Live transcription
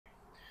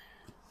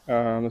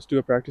Let's do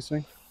a practice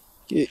swing.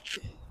 Okay.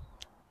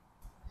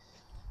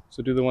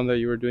 So do the one that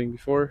you were doing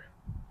before.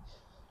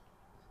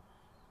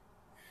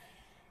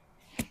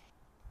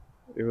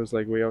 It was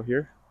like way out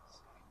here.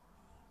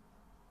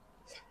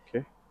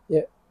 Okay.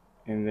 Yeah.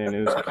 And then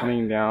it was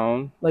coming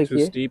down Like too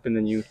here? steep, and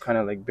then you kind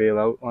of like bail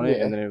out on it,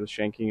 Yeah. and then it was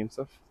shanking and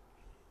stuff.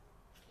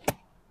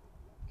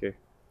 Okay.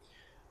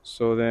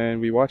 So then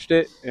we watched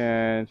it,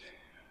 and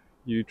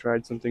you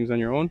tried some things on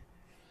your own,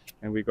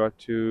 and we got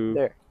to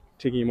There.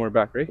 taking you more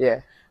back, right?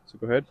 Yeah. So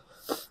go ahead.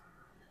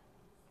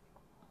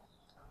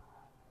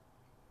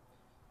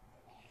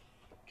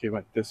 Okay,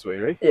 went this way,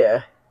 right?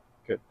 Yeah.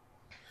 Good.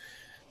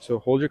 So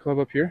hold your club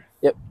up here.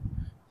 Yep.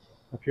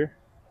 Up here.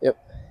 Yep.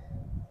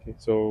 Okay,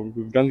 so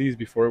we've done these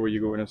before where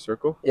you go in a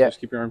circle. Yeah. Just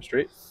keep your arms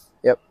straight.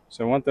 Yep.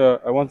 So I want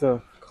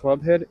the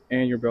club head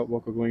and your belt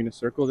buckle going in a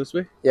circle this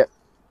way. Yep.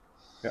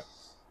 Yeah.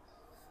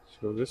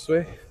 So this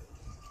way,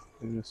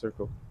 in a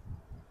circle.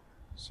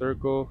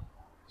 Circle,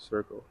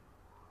 circle.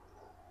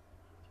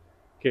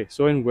 Okay,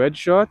 so in wedge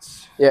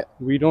shots, yeah,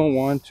 we don't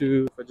want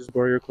to. If I just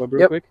borrow your club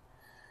real Yep. quick.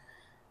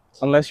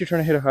 Unless you're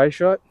trying to hit a high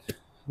shot,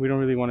 we don't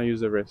really want to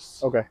use the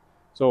wrists. Okay.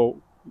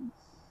 So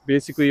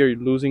basically, you're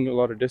losing a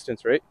lot of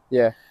distance, right?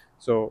 Yeah.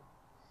 So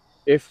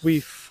if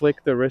we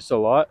flick the wrist a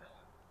lot,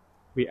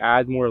 we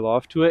add more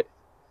loft to it,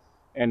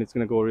 and it's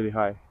gonna go really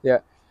high.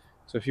 Yeah.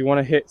 So if you want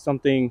to hit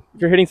something,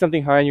 if you're hitting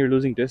something high and you're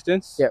losing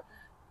distance, Yep.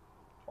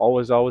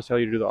 always tell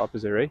you to do the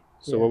opposite, right?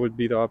 So Yeah. what would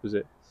be the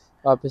opposite?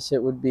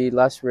 Opposite would be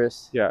less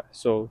wrist. Yeah.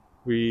 So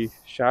we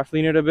shaft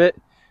lean it a bit,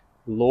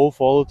 low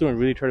follow through, and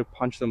really try to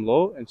punch them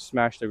low and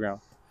smash the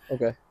ground.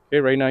 Okay. Okay.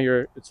 Right now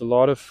it's a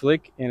lot of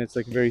flick and it's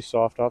like very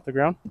soft off the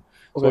ground. Okay.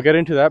 So we'll get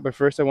into that, but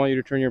first I want you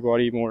to turn your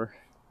body more,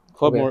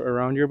 club more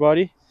around your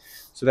body,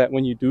 so that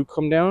when you do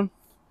come down,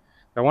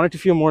 I want it to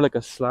feel more like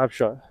a slab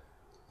shot.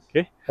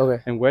 Okay.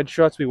 Okay. And wedge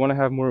shots, we want to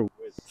have more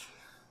width.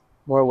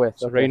 More width.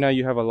 So okay. right now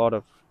you have a lot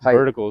of height.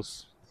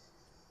 verticals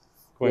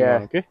going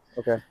on. Okay.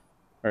 Okay.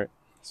 All right.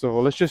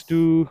 So let's just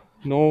do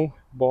no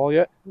ball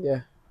yet.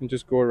 Yeah. And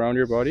just go around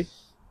your body.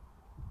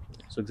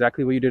 So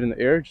exactly what you did in the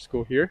air. Just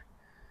go here.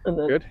 And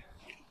then good.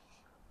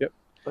 Yep.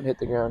 But hit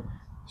the ground.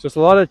 So it's a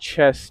lot of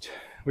chest.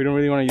 We don't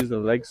really want to use the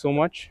legs so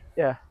much.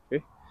 Yeah.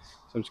 Okay.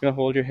 So I'm just gonna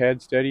hold your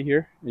head steady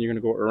here, and you're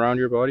gonna go around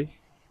your body.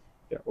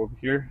 Yeah. Over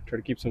here. Try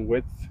to keep some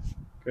width.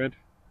 Good.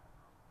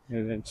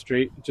 And then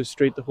straight, just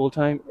straight the whole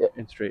time,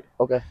 and straight.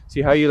 Okay.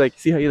 See how you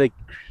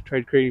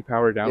tried creating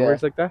power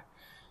downwards like that?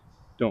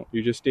 Don't.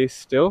 You just stay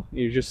still.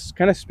 You're just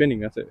kind of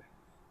spinning. That's it.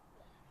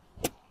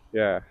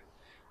 Yeah.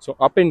 So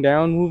up and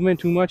down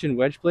movement too much in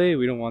wedge play,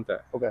 we don't want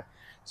that. Okay.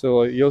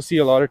 So you'll see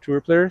a lot of tour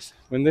players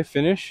when they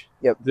finish.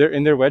 Yep. They're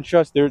in their wedge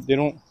shots. Their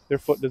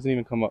foot doesn't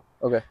even come up.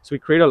 Okay. So we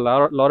create a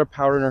lot of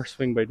power in our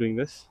swing by doing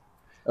this.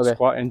 Okay.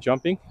 Squat and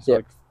jumping. So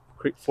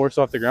like force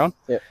off the ground.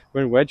 Yeah.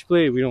 When wedge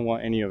play, we don't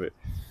want any of it.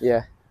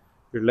 Yeah.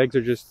 Your legs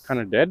are just kind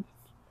of dead.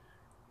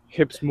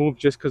 Hips move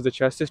just because the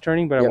chest is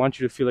turning, but I want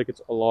you to feel like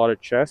it's a lot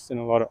of chest and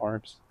a lot of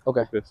arms.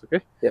 Okay. Like this,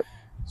 okay? Yep.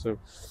 So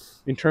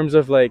in terms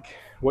of like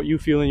what you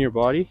feel in your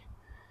body,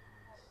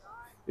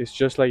 it's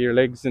just like your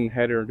legs and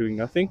head are doing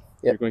nothing.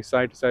 Yep. You're going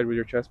side to side with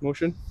your chest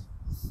motion.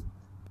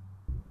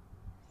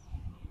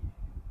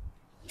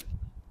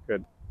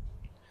 Good.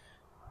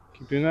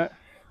 Keep doing that.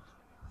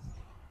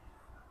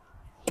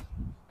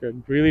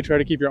 Good. Really try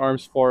to keep your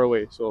arms far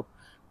away. So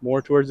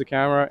more towards the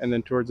camera and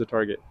then towards the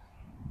target.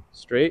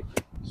 Straight,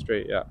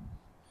 straight, yeah.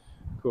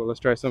 Cool, let's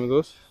try some of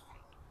those.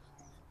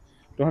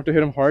 Don't have to hit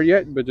them hard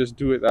yet, but just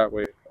do it that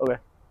way. Okay.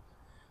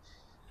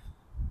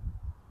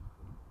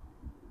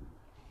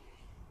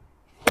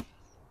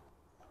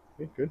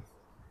 Okay, good.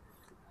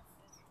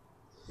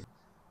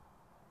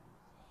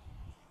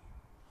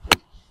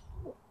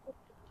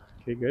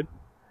 Okay, good.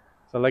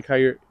 So I like how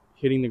you're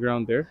hitting the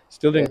ground there.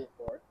 Still didn't,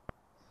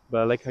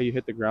 but I like how you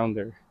hit the ground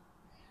there.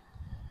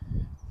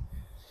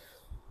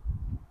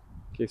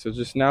 Okay, so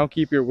just now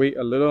keep your weight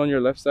a little on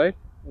your left side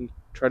and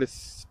try to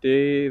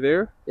stay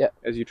there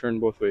as you turn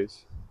both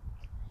ways.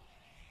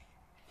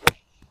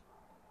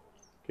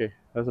 Okay,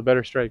 that's a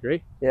better strike,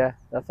 right? Yeah,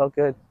 that felt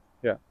good.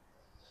 Yeah.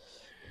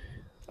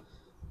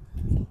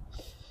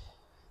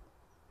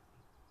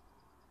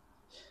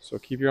 So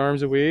keep your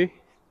arms away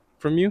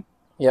from you.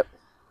 Yep.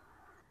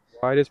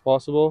 Wide as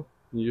possible,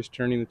 and you're just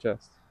turning the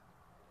chest.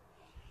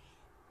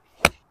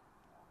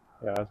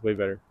 Yeah, that's way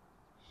better.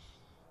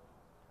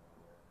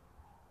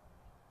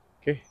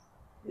 Okay.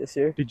 Yes,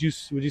 sir. Would you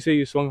say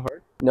you swung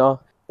hard? No,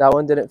 that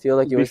one didn't feel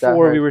like it was that hard.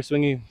 Before we were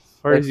swinging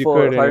hard as you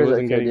could, and it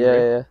wasn't getting right.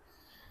 Yeah.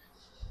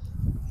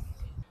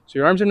 So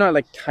your arms are not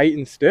like tight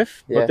and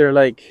stiff, but they're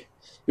like.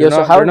 Yeah.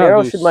 So how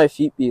narrow should my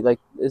feet be? Like,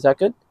 is that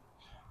good?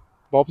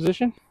 Ball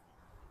position?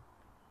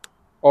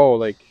 Oh,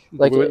 like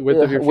width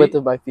of your feet? Width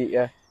of my feet,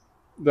 yeah.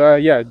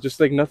 Yeah, just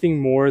like nothing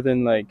more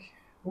than like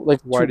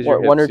wide as your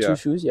hips, one or two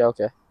shoes. Yeah,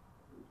 okay.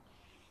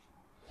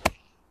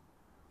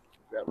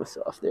 That was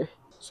soft there.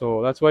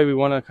 So that's why we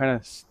want to kind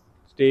of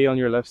stay on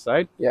your left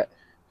side. Yeah.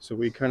 So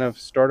we kind of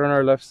start on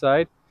our left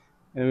side,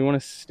 and we want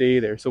to stay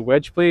there. So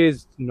wedge play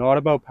is not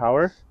about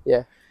power.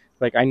 Yeah.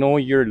 like I know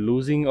you're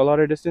losing a lot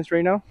of distance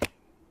right now.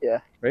 Yeah.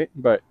 Right?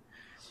 But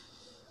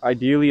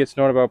ideally it's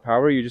not about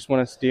power. You just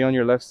want to stay on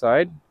your left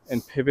side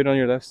and pivot on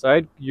your left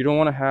side. You don't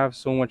want to have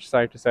so much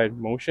side to side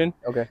motion.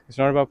 Okay. It's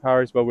not about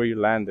power, it's about where you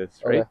land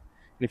this, right? Okay.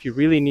 And if you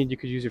really need, you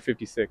could use your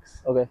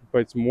 56. Okay. But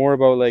it's more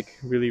about like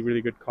really,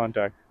 really good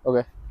contact.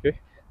 Okay. Okay.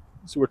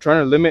 So we're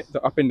trying to limit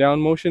the up and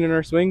down motion in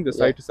our swing, the Yeah.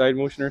 side to side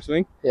motion in our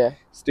swing. Yeah.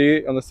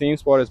 Stay on the same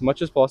spot as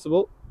much as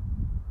possible,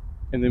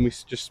 and then we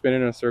just spin it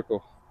in a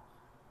circle.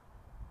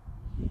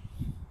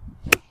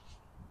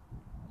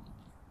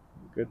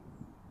 Good.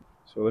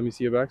 So let me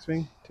see a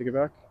backswing. Take it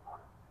back.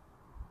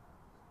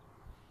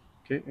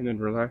 Okay, and then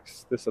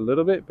relax this a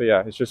little bit, but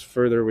yeah, it's just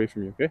further away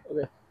from you. Okay.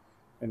 Okay.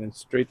 And then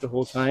straight the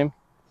whole time,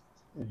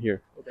 and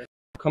here. Okay.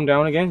 Come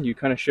down again. You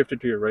kind of shift it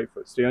to your right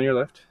foot. Stay on your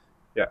left.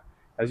 Yeah.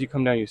 As you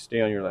come down, you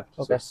stay on your left.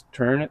 Okay. So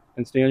turn it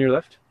and stay on your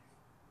left.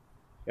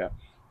 Yeah.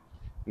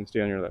 And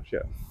stay on your left.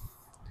 Yeah.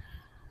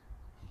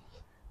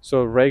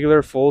 So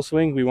regular full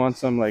swing, we want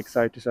some like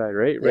side to side,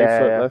 right? Right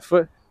foot, left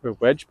foot. For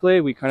wedge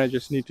play, we kind of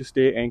just need to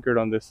stay anchored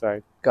on this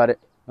side. Got it.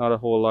 Not a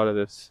whole lot of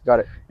this. Got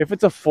it. If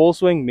it's a full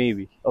swing,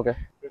 maybe. Okay.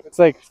 If it's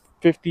like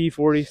 50,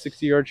 40,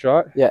 60 yard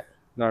shot, yeah,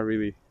 not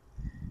really.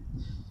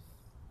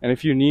 And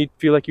if you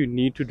feel like you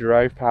need to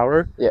derive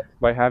power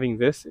by having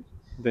this,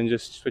 then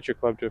just switch your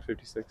club to a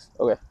 56.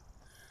 Okay.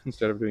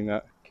 Instead of doing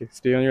that. Okay,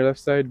 stay on your left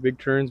side, big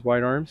turns,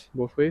 wide arms,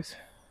 both ways.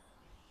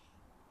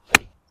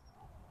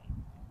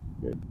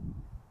 Good.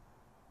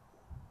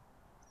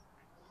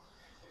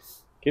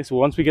 Okay, so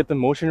once we get the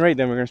motion right,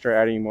 then we're going to start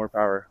adding more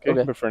power.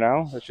 Okay? But for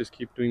now, let's just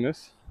keep doing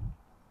this.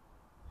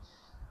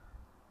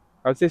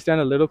 I would say stand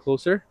a little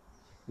closer,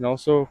 and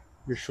also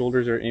your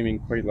shoulders are aiming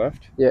quite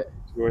left. Yeah.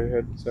 So go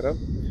ahead and set up.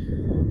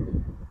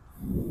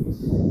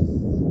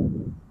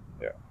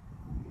 Yeah.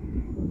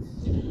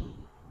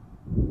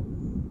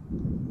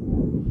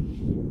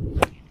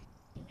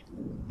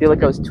 I feel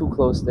like I was too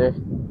close there.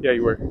 Yeah,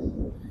 you were.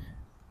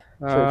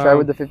 Should I try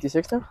with the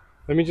 56 now?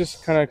 Let me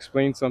just kind of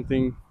explain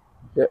something.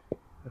 Yeah.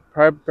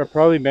 I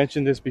probably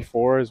mentioned this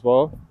before as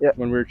well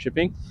when we were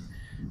chipping.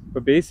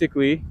 But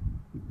basically,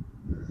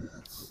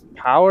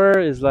 power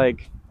is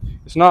like,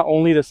 it's not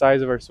only the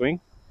size of our swing.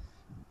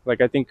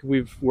 Like I think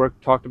we've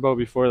talked about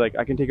before, like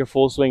I can take a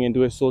full swing and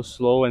do it so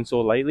slow and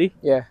so lightly.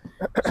 Yeah.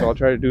 So I'll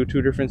try to do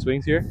two different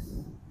swings here.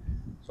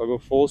 So I'll go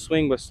full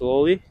swing but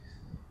slowly.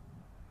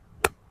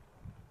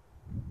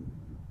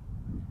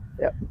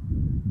 Yep.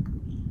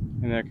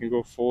 And then I can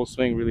go full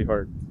swing really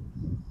hard.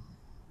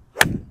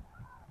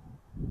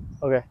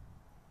 Okay.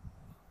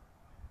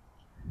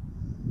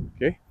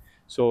 Okay.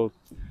 So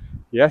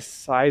yes,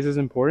 size is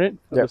important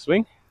of the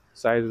swing.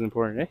 Size is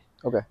important, eh?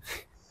 Okay.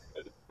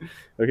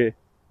 Okay.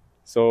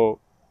 So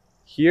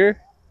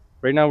here,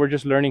 right now we're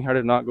just learning how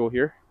to not go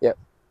here. Yep.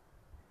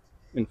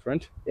 In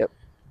front. Yep.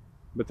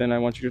 But then I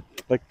want you to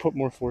like put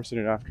more force in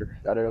it after.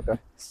 Got it. Okay.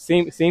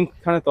 Same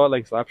kind of thought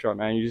like slap shot,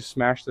 man. You just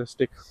smash the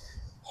stick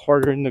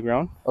harder in the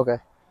ground. Okay.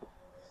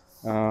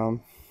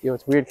 Yo,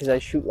 it's weird because I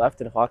shoot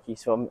left in hockey,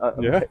 so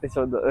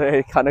so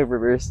it kind of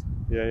reversed.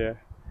 Yeah.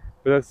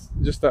 But that's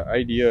just the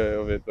idea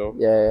of it, though.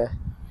 Yeah.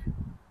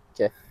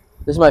 Okay.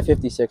 This is my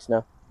 56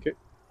 now. Okay.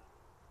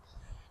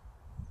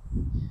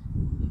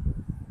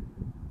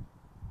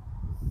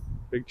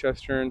 Big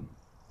chest turn.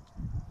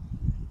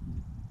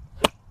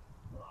 I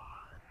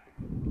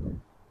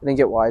didn't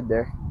get wide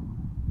there.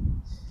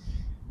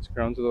 This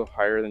ground's a little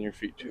higher than your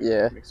feet too.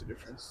 Yeah. It makes a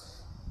difference.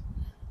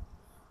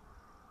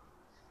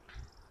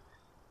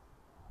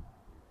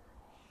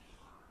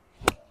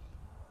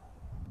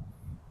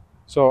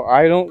 So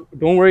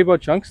don't worry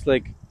about chunks.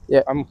 Like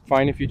I'm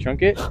fine if you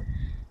chunk it.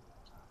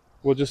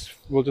 We'll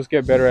just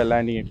get better at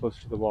landing it closer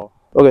to the ball.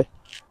 Okay.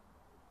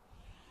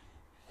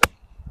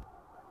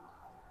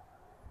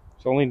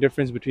 So only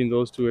difference between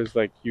those two is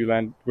like you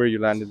land where you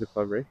landed the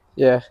club, right?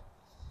 Yeah.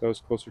 That was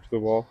closer to the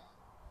wall.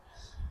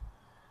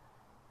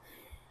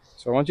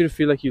 So I want you to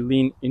feel like you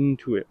lean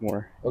into it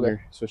more.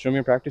 Okay. So show me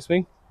a practice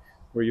swing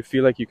where you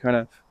feel like you kind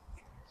of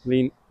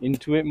lean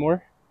into it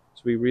more.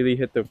 So we really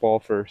hit the ball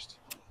first.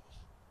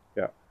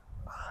 Yeah.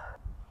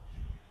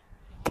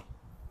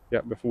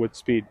 Yeah, before with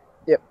speed.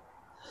 Yep.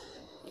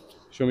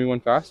 Show me one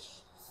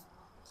fast.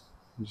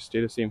 And just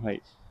stay the same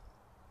height.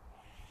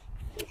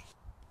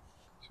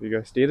 So you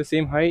gotta stay the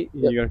same height,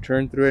 and you're gonna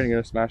turn through it and you're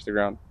gonna smash the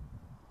ground.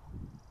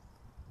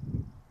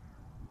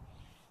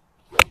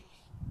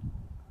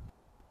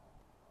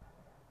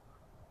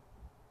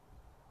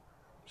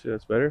 See,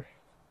 that's better.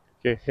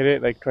 Okay, hit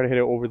it, like try to hit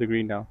it over the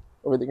green now.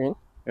 Over the green?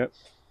 Yep.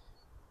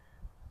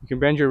 You can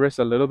bend your wrist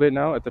a little bit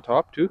now at the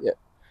top too. Yep.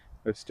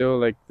 But still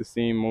like the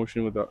same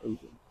motion with the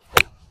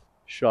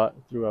shot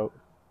throughout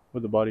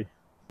with the body.